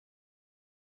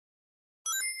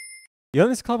In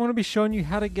this clip, I'm going to be showing you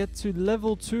how to get to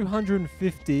level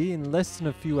 250 in less than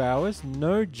a few hours.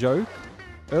 No joke.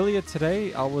 Earlier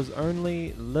today, I was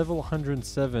only level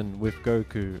 107 with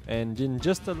Goku, and in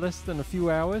just less than a few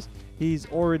hours, he's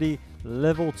already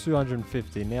level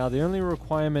 250. Now, the only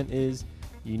requirement is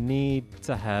you need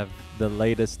to have the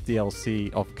latest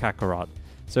DLC of Kakarot.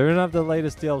 So if you don't have the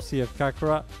latest DLC of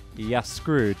Kakarot, you're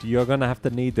screwed. You're going to have to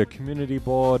need the community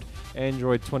board,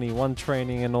 Android 21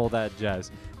 training, and all that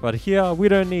jazz. But here, we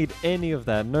don't need any of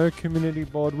that. No community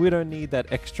board. We don't need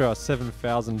that extra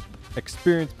 7,000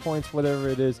 experience points, whatever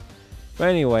it is. But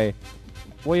anyway,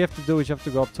 what you have to do is you have to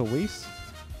go up to Whis,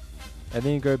 and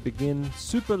then you go begin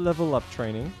super level up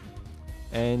training.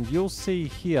 And you'll see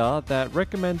here that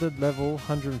recommended level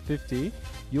 150,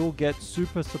 you'll get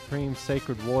Super Supreme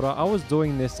Sacred Water. I was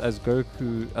doing this as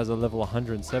Goku as a level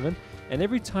 107, and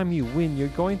every time you win, you're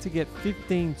going to get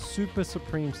 15 Super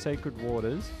Supreme Sacred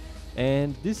Waters.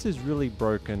 And this is really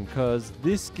broken because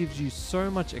this gives you so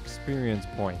much experience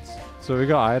points. So we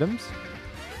got items,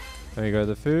 and we go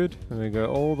to food, and we go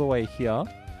all the way here.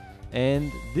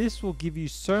 And this will give you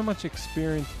so much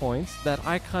experience points that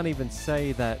I can't even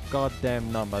say that goddamn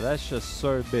number. That's just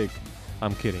so big.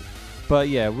 I'm kidding. But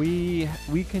yeah, we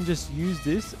can just use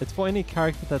this. It's for any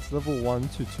character that's level 1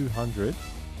 to 200.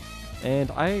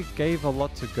 And I gave a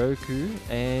lot to Goku,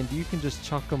 and you can just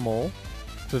chuck them all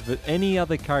to any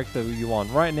other character you want.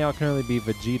 Right now it can only be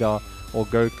Vegeta or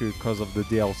Goku because of the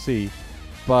DLC.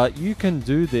 But you can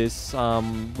do this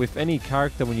with any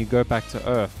character when you go back to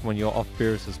Earth, when you're off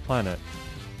Beerus's planet.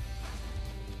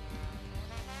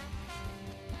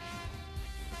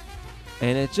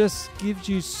 And it just gives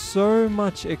you so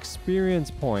much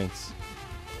experience points.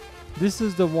 This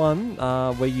is the one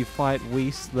where you fight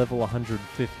Whis level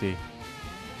 150.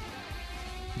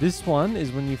 This one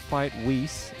is when you fight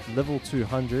Whis level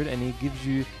 200, and he gives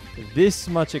you this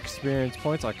much experience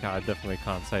points. Okay, I definitely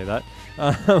can't say that.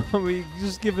 We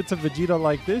just give it to Vegeta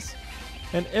like this,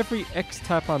 and every X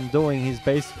tap I'm doing, he's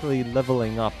basically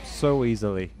leveling up so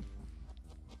easily.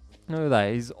 Look at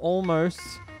that, he's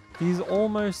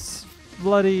almost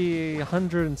bloody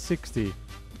 160.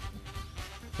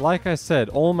 Like I said,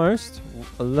 almost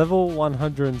level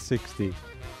 160.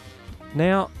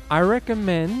 Now I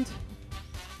recommend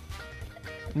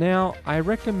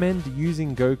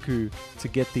using Goku to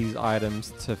get these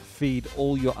items to feed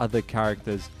all your other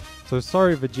characters. So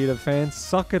sorry Vegeta fans,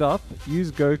 suck it up,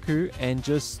 use Goku and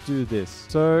just do this.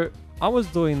 So I was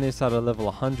doing this at a level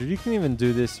 100. You can even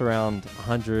do this around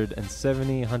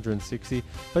 170, 160,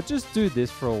 but just do this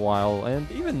for a while,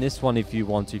 and even this one if you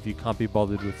want to, if you can't be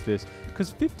bothered with this,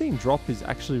 because 15 drop is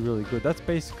actually really good. That's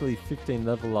basically 15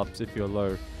 level ups if you're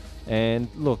low. And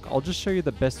look, I'll just show you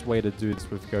the best way to do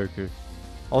this with Goku.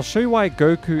 I'll show you why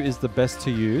Goku is the best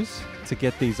to use to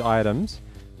get these items,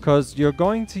 because you're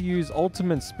going to use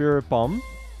Ultimate Spirit Bomb,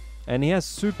 and he has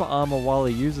super armor while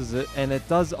he uses it, and it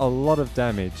does a lot of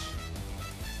damage.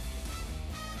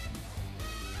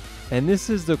 And this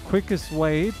is the quickest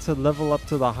way to level up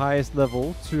to the highest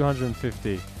level,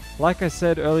 250. Like I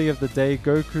said earlier of the day,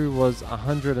 Goku was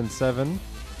 107,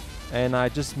 and I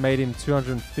just made him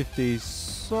 250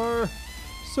 so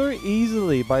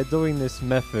easily by doing this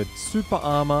method. Super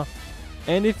armor,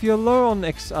 and if you're low on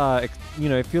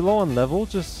if you're low on level,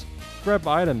 just grab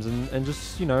items and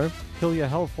just heal your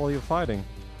health while you're fighting.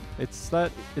 It's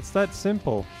that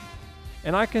simple.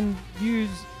 And I can use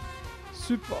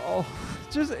super.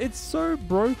 It's so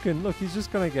broken. Look, he's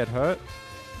just gonna get hurt.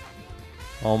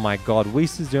 Oh my god,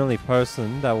 Whis is the only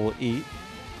person that will eat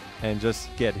and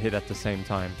just get hit at the same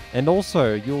time. And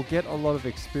also, you'll get a lot of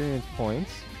experience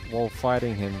points while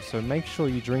fighting him, so make sure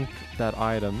you drink that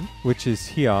item, which is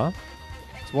here.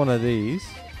 It's one of these.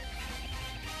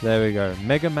 There we go,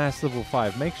 Mega Mass level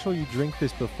 5. Make sure you drink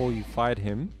this before you fight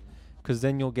him, because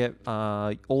then you'll get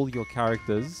all your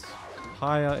characters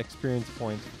higher experience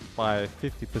points by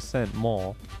 50%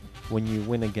 more when you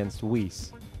win against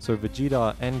Whis. So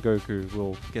Vegeta and Goku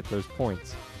will get those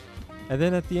points. And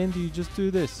then at the end you just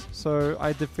do this. So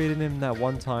I defeated him that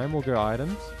one time. We'll go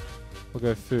items, we'll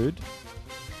go food.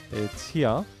 It's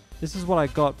here. This is what I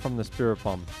got from the Spirit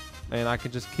Bomb, and I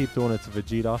can just keep doing it to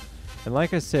Vegeta. And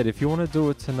like I said, if you want to do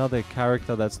it to another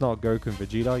character that's not Goku and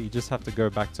Vegeta, you just have to go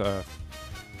back to Earth.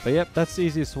 But yep, that's the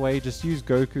easiest way. Just use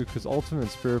Goku because Ultimate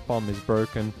Spirit Bomb is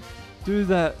broken. Do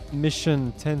that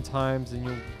mission 10 times and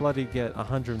you'll bloody get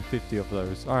 150 of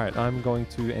those. Alright, I'm going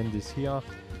to end this here.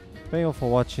 Thank you all for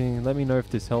watching. Let me know if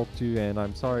this helped you, and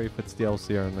I'm sorry if it's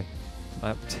DLC only.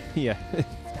 Yeah,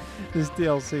 this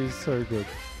DLC is so good.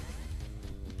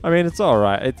 I mean, it's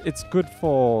alright. It's good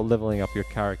for leveling up your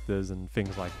characters and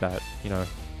things like that.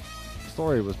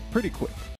 Story was pretty quick.